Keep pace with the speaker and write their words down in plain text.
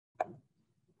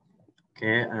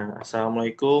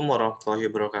Assalamualaikum warahmatullahi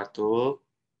wabarakatuh.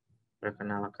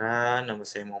 Perkenalkan, nama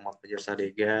saya Muhammad Fajar.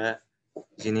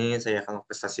 Di sini saya akan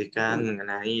mempresentasikan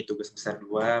mengenai tugas besar 2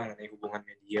 mengenai hubungan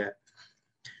media.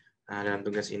 Dalam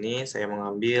tugas ini saya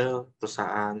mengambil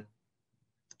perusahaan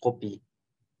kopi,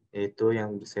 yaitu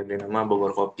yang saya beri nama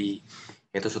Bogor Kopi,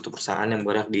 yaitu suatu perusahaan yang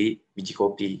bergerak di biji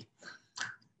kopi.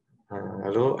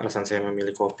 Lalu alasan saya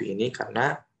memilih kopi ini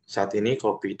karena saat ini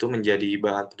kopi itu menjadi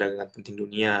bahan perdagangan penting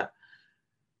dunia,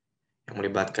 yang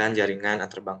melibatkan jaringan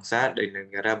antar bangsa dari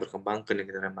negara berkembang ke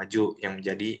negara maju yang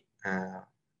menjadi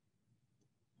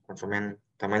konsumen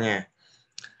utamanya.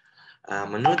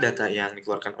 Menurut data yang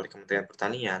dikeluarkan oleh Kementerian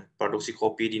Pertanian, produksi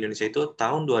kopi di Indonesia itu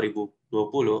tahun 2020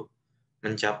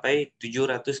 mencapai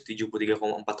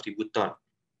 773,4 ribu ton.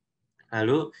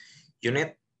 Lalu,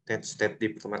 United States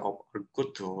Department of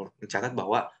Agriculture mencatat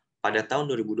bahwa pada tahun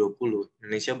 2020,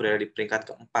 Indonesia berada di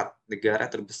peringkat keempat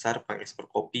negara terbesar pengekspor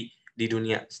kopi di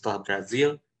dunia setelah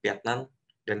Brazil, Vietnam,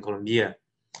 dan Kolombia.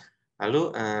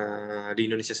 Lalu di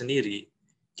Indonesia sendiri,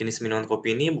 jenis minuman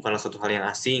kopi ini bukanlah suatu hal yang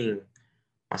asing.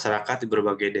 Masyarakat di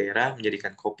berbagai daerah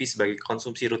menjadikan kopi sebagai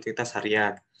konsumsi rutinitas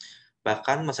harian.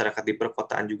 Bahkan masyarakat di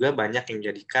perkotaan juga banyak yang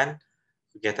menjadikan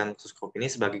kegiatan khusus kopi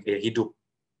ini sebagai gaya hidup.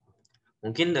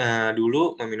 Mungkin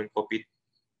dulu meminum kopi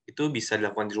itu bisa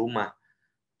dilakukan di rumah,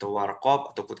 atau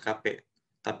warkop, ataupun kafe.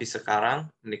 Tapi sekarang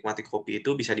menikmati kopi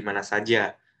itu bisa di mana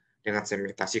saja, dengan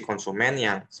segmentasi konsumen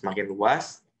yang semakin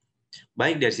luas,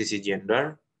 baik dari sisi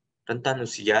gender, rentan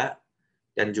usia,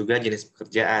 dan juga jenis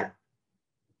pekerjaan.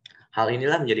 Hal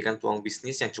inilah menjadikan peluang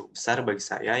bisnis yang cukup besar bagi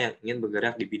saya yang ingin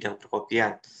bergerak di bidang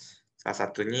perkopian. Salah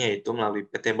satunya yaitu melalui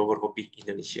PT Bogor Kopi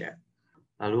Indonesia.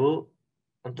 Lalu,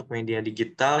 untuk media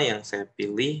digital yang saya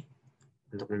pilih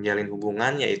untuk menjalin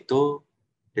hubungan yaitu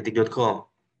detik.com.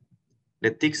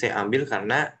 Detik saya ambil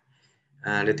karena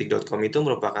detik.com itu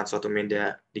merupakan suatu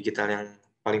media digital yang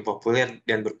paling populer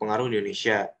dan berpengaruh di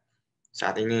Indonesia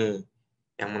saat ini,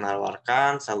 yang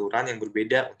menawarkan saluran yang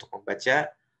berbeda untuk membaca,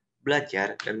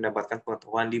 belajar, dan mendapatkan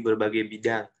pengetahuan di berbagai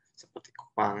bidang, seperti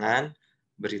keuangan,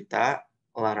 berita,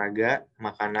 olahraga,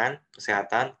 makanan,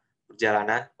 kesehatan,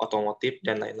 perjalanan, otomotif,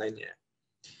 dan lain-lainnya.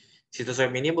 Situs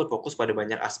web ini berfokus pada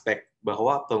banyak aspek,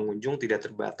 bahwa pengunjung tidak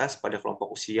terbatas pada kelompok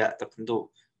usia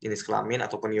tertentu, jenis kelamin,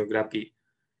 ataupun geografi.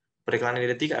 Periklanan di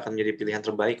Detik akan menjadi pilihan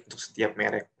terbaik untuk setiap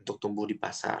merek untuk tumbuh di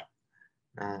pasar.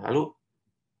 Nah, lalu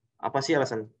apa sih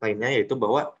alasan lainnya? Yaitu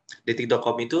bahwa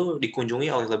detik.com itu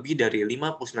dikunjungi oleh lebih dari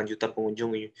 59 juta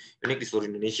pengunjung unik di seluruh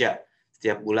Indonesia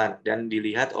setiap bulan dan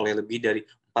dilihat oleh lebih dari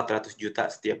 400 juta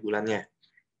setiap bulannya.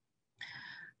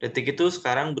 Detik itu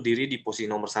sekarang berdiri di posisi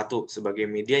nomor 1 sebagai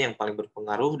media yang paling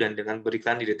berpengaruh, dan dengan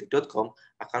beriklan di detik.com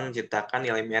akan menciptakan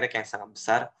nilai merek yang sangat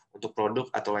besar untuk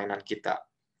produk atau layanan kita.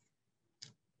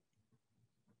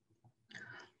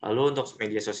 Lalu untuk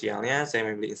media sosialnya, saya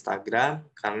memilih Instagram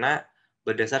karena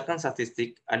berdasarkan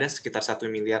statistik, ada sekitar 1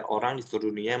 miliar orang di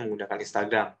seluruh dunia yang menggunakan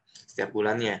Instagram setiap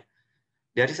bulannya.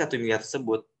 Dari 1 miliar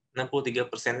tersebut,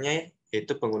 63%-nya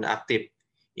yaitu pengguna aktif.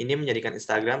 Ini menjadikan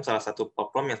Instagram salah satu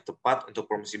platform yang tepat untuk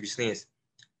promosi bisnis.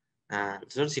 Nah,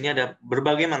 terus di sini ada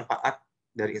berbagai manfaat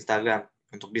dari Instagram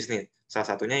untuk bisnis. Salah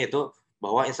satunya yaitu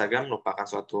bahwa Instagram merupakan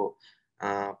suatu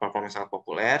platform yang sangat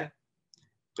populer.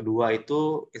 Kedua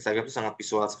itu, Instagram itu sangat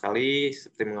visual sekali,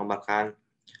 seperti menggambarkan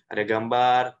ada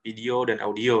gambar, video, dan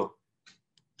audio.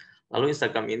 Lalu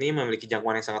Instagram ini memiliki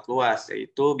jangkauan yang sangat luas,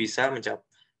 yaitu bisa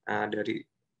mencapai dari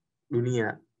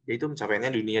dunia, yaitu mencapainya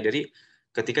dunia. Dari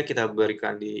ketika kita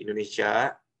berikan di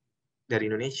Indonesia, dari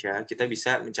Indonesia, kita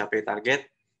bisa mencapai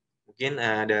target, mungkin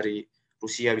dari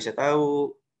Rusia bisa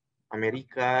tahu,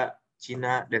 Amerika,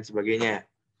 Cina, dan sebagainya.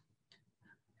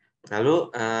 Lalu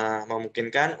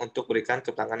memungkinkan untuk berikan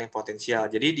keterangan yang potensial.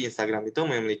 Jadi di Instagram itu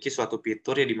memiliki suatu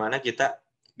fitur di mana kita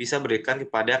bisa berikan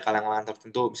kepada kalangan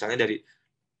tertentu, misalnya dari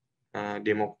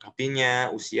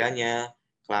demografinya, usianya,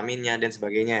 kelaminnya, dan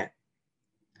sebagainya.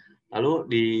 Lalu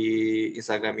di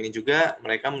Instagram ini juga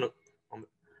mereka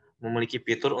memiliki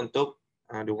fitur untuk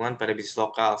dukungan pada bisnis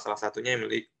lokal. Salah satunya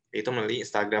yaitu melalui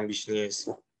Instagram Business.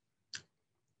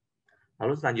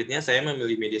 Lalu selanjutnya saya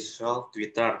memilih media sosial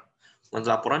Twitter. Menurut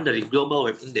laporan dari Global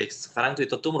Web Index, sekarang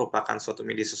Twitter itu merupakan suatu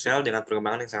media sosial dengan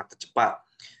perkembangan yang sangat cepat.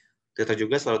 Twitter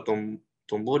juga selalu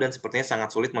tumbuh dan sepertinya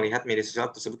sangat sulit melihat media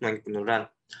sosial tersebut mengalami penurunan.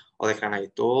 Oleh karena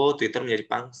itu, Twitter menjadi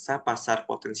pangsa pasar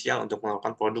potensial untuk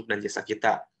melakukan produk dan jasa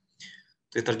kita.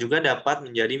 Twitter juga dapat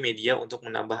menjadi media untuk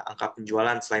menambah angka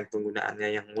penjualan. Selain penggunaannya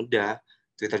yang mudah,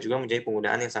 Twitter juga menjadi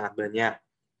penggunaan yang sangat banyak.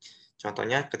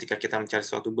 Contohnya, ketika kita mencari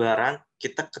suatu barang,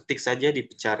 kita ketik saja di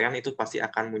pencarian itu pasti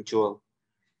akan muncul.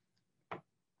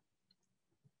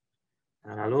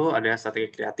 Nah, lalu ada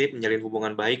strategi kreatif menjalin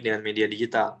hubungan baik dengan media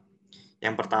digital.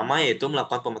 Yang pertama yaitu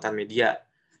melakukan pemetaan media.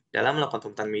 Dalam melakukan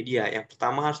pemetaan media, yang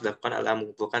pertama harus dilakukan adalah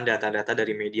mengumpulkan data-data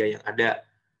dari media yang ada.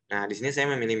 Nah, di sini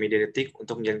saya memilih media Detik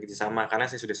untuk menjalin kerjasama karena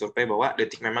saya sudah survei bahwa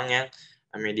Detik memang yang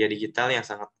media digital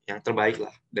yang terbaik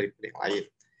lah dari yang lain.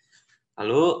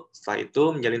 Lalu setelah itu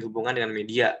menjalin hubungan dengan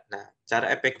media. Nah,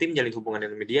 cara efektif menjalin hubungan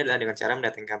dengan media adalah dengan cara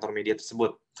mendatangi kantor media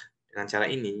tersebut. Dengan cara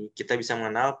ini, kita bisa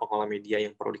mengenal pengelola media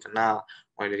yang perlu dikenal,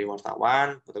 mulai dari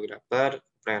wartawan, fotografer,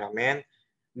 kameramen,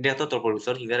 redaktur atau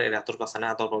produser, hingga redaktur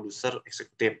pelaksana atau produser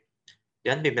eksekutif.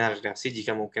 Dan pimpinan redaksi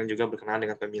jika mungkin juga berkenal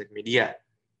dengan pemilik media.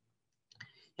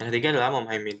 Yang ketiga adalah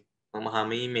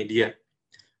memahami media.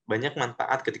 Banyak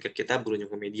manfaat ketika kita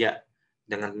berkunjung ke media.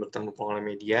 Dengan bertemu pengelola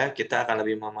media, kita akan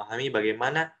lebih memahami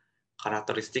bagaimana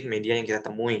karakteristik media yang kita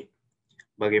temui,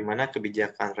 bagaimana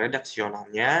kebijakan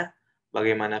redaksionalnya,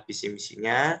 bagaimana visi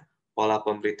misinya, pola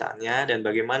pemberitaannya, dan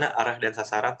bagaimana arah dan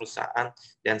sasaran perusahaan,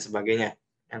 dan sebagainya.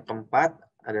 Yang keempat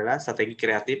adalah strategi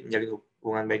kreatif menjalin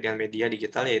hubungan baik dengan media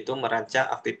digital, yaitu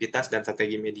merancang aktivitas dan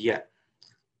strategi media.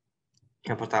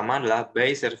 Yang pertama adalah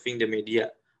by serving the media,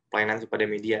 pelayanan kepada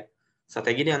media.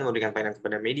 Strategi dengan memberikan pelayanan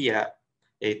kepada media,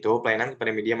 yaitu pelayanan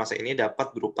kepada media masa ini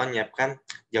dapat berupa menyiapkan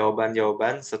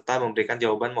jawaban-jawaban serta memberikan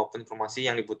jawaban maupun informasi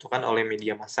yang dibutuhkan oleh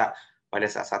media massa pada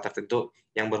saat-saat tertentu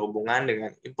yang berhubungan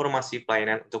dengan informasi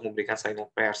pelayanan untuk memberikan salinan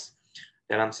pers.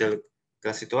 Dalam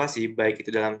situasi, baik itu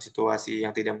dalam situasi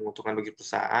yang tidak menguntungkan bagi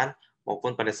perusahaan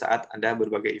maupun pada saat ada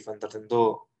berbagai event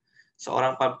tertentu.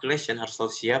 Seorang public relation harus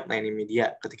selalu siap melayani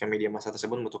media ketika media massa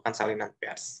tersebut membutuhkan salinan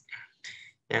pers.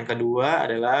 Yang kedua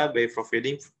adalah by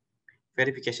providing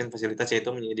verification fasilitas,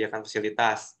 yaitu menyediakan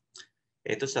fasilitas.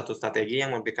 Yaitu satu strategi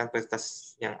yang memberikan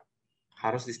fasilitas yang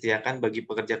harus disediakan bagi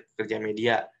pekerja-pekerja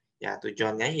media. Ya,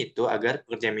 tujuannya itu agar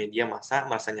pekerja media massa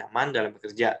merasa nyaman dalam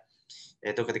bekerja.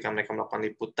 Yaitu ketika mereka melakukan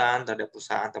liputan terhadap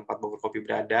perusahaan tempat Bogor Kopi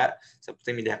berada,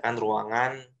 seperti menyediakan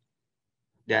ruangan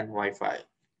dan Wi-Fi.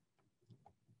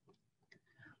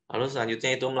 Lalu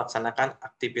selanjutnya itu melaksanakan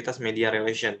aktivitas media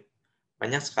relation.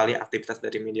 Banyak sekali aktivitas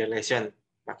dari media relation.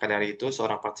 Maka dari itu,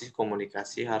 seorang praktisi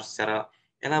komunikasi harus secara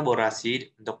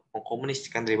elaborasi untuk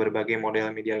mengkomunikasikan dari berbagai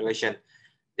model media relation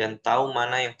dan tahu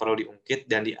mana yang perlu diungkit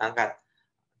dan diangkat,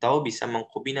 atau bisa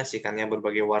mengkombinasikannya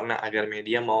berbagai warna agar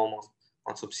media mau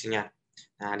mengkonsumsinya.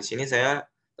 Nah, di sini saya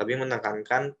lebih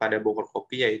menekankan pada Bogor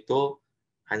Kopi, yaitu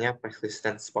hanya press list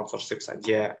dan sponsorship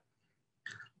saja.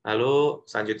 Lalu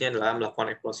selanjutnya adalah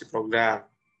melakukan evaluasi program.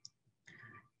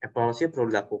 Evaluasi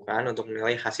perlu dilakukan untuk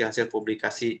menilai hasil-hasil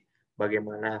publikasi,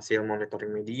 bagaimana hasil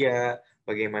monitoring media,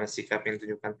 bagaimana sikap yang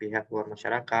ditunjukkan pihak luar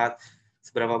masyarakat,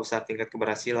 seberapa besar tingkat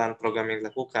keberhasilan program yang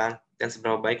dilakukan, dan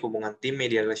seberapa baik hubungan tim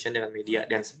media relation dengan media,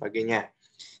 dan sebagainya.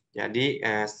 Jadi,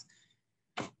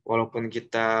 walaupun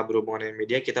kita berhubungan dengan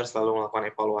media, kita harus selalu melakukan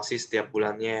evaluasi setiap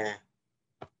bulannya,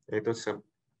 yaitu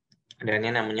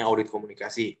adanya namanya audit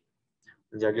komunikasi.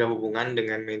 Menjaga hubungan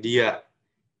dengan media.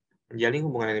 Menjalin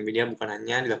hubungan dengan media bukan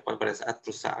hanya dilakukan pada saat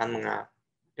perusahaan menghadapi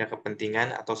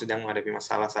kepentingan atau sedang menghadapi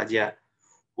masalah saja.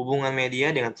 Hubungan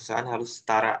media dengan perusahaan harus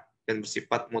setara dan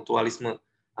bersifat mutualisme,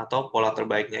 atau pola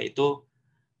terbaiknya itu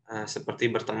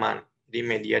seperti berteman. Jadi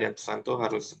media dan perusahaan itu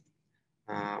harus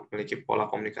memiliki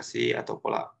pola komunikasi atau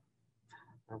pola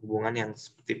hubungan yang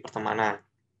seperti pertemanan.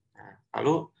 Nah,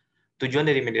 lalu tujuan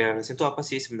dari media relation itu apa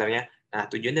sih sebenarnya?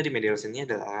 Nah, tujuan dari media relation ini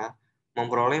adalah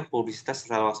memperoleh publisitas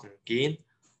seluas mungkin,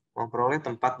 memperoleh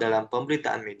tempat dalam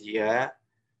pemberitaan media,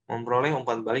 memperoleh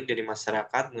umpan balik dari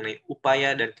masyarakat mengenai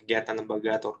upaya dan kegiatan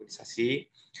lembaga atau organisasi,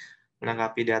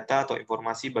 menanggapi data atau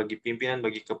informasi bagi pimpinan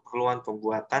bagi keperluan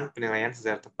pembuatan penilaian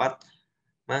secara tepat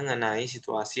mengenai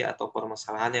situasi atau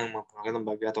permasalahan yang mempengaruhi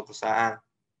lembaga atau perusahaan.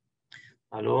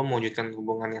 Lalu mewujudkan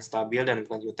hubungan yang stabil dan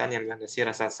berkelanjutan yang dilandasi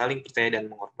rasa saling percaya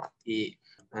dan menghormati.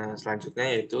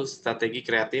 Selanjutnya yaitu strategi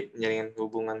kreatif menjalin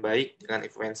hubungan baik dengan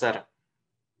influencer.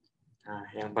 Nah,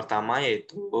 yang pertama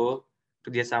yaitu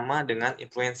kerjasama dengan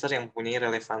influencer yang mempunyai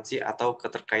relevansi atau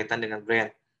keterkaitan dengan brand.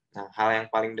 Nah, hal yang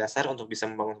paling dasar untuk bisa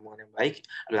membangun hubungan yang baik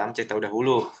adalah mencari tahu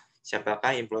dahulu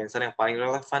siapakah influencer yang paling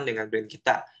relevan dengan brand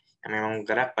kita, yang memang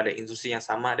bergerak pada industri yang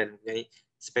sama dan mempunyai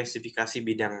spesifikasi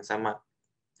bidang yang sama.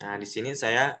 Nah, di sini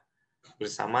saya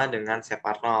bersama dengan Chef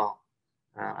Arnold.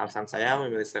 Nah, alasan saya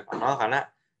memilih Chef Arnold karena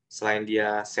selain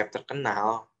dia chef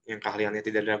terkenal, yang keahliannya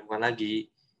tidak diragukan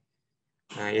lagi,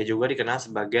 ia juga dikenal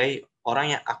sebagai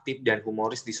orang yang aktif dan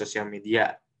humoris di sosial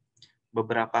media.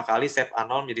 Beberapa kali Chef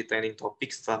Arnold menjadi trending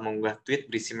topik setelah mengunggah tweet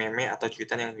berisi meme atau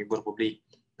cuitan yang menghibur publik.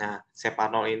 Nah, Chef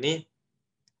Arnold ini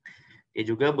dia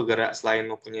juga bergerak selain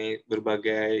mempunyai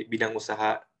berbagai bidang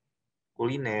usaha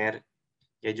kuliner,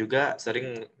 ia juga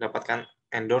sering mendapatkan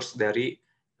endorse dari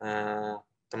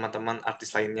teman-teman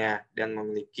artis lainnya dan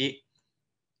memiliki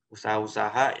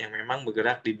usaha-usaha yang memang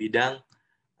bergerak di bidang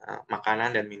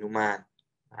makanan dan minuman.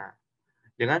 Nah,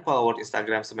 dengan followers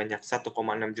Instagram sebanyak 1,6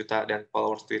 juta dan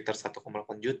followers Twitter 1,8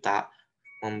 juta,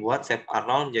 membuat Chef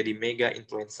Arnold menjadi mega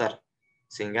influencer,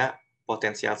 sehingga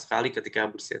potensial sekali ketika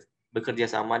bekerja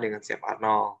sama dengan Chef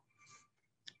Arnold.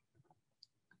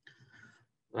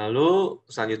 Lalu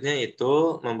selanjutnya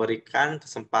itu memberikan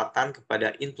kesempatan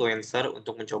kepada influencer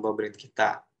untuk mencoba brand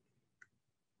kita.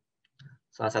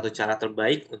 Salah satu cara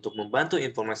terbaik untuk membantu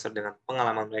influencer dengan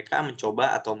pengalaman mereka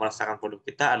mencoba atau merasakan produk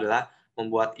kita adalah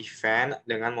membuat event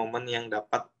dengan momen yang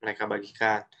dapat mereka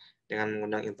bagikan. Dengan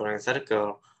mengundang influencer ke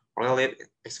real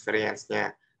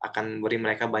experience-nya, akan memberi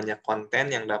mereka banyak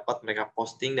konten yang dapat mereka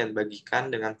posting dan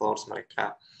bagikan dengan followers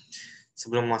mereka.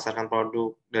 Sebelum memasarkan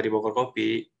produk dari Bogor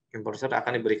Kopi, influencer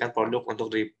akan diberikan produk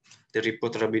untuk di-review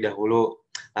terlebih dahulu.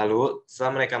 Lalu,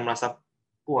 setelah mereka merasa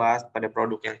puas pada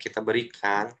produk yang kita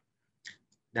berikan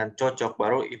dan cocok,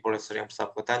 baru influencer yang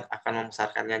bersangkutan akan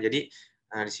memasarkannya. Jadi,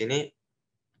 di sini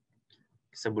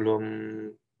sebelum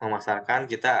memasarkan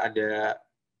kita ada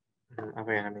apa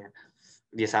ya namanya,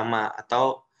 kerjasama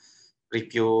atau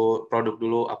review produk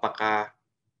dulu apakah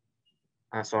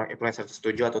seorang influencer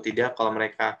setuju atau tidak. Kalau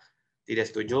mereka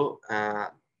tidak setuju,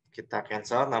 kita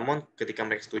cancel. Namun ketika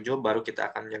mereka setuju, baru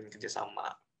kita akan menjalin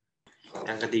kerjasama.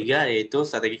 Yang ketiga yaitu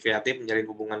strategi kreatif menjalin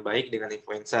hubungan baik dengan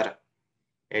influencer,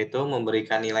 yaitu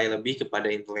memberikan nilai lebih kepada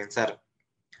influencer.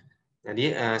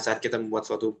 Jadi saat kita membuat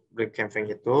suatu brand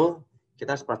campaign itu,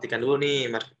 kita harus perhatikan dulu nih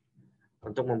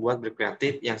untuk membuat brand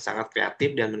kreatif yang sangat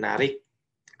kreatif dan menarik.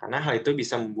 Karena hal itu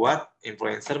bisa membuat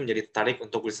influencer menjadi tertarik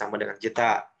untuk bersama dengan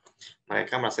kita.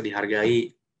 Mereka merasa dihargai.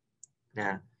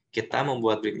 Nah, kita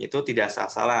membuat brand itu tidak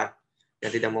asal-asalan dan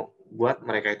tidak membuat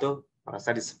mereka itu merasa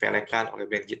disepelekan oleh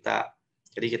brand kita.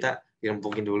 Jadi kita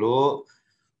dirembukin dulu,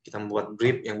 kita membuat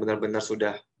brief yang benar-benar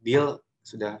sudah deal,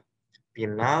 sudah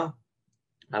final,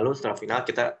 lalu setelah final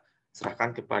kita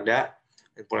serahkan kepada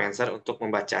influencer untuk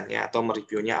membacanya atau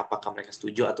mereviewnya apakah mereka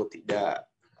setuju atau tidak.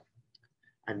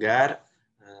 Agar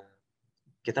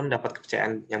kita mendapat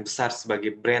kepercayaan yang besar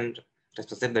sebagai brand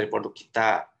representatif dari produk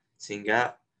kita,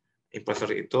 sehingga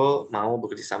influencer itu mau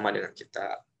bekerja sama dengan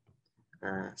kita.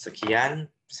 Nah, sekian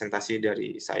presentasi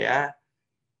dari saya.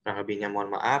 Kurang lebihnya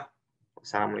mohon maaf.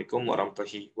 Wassalamualaikum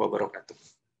warahmatullahi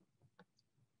wabarakatuh.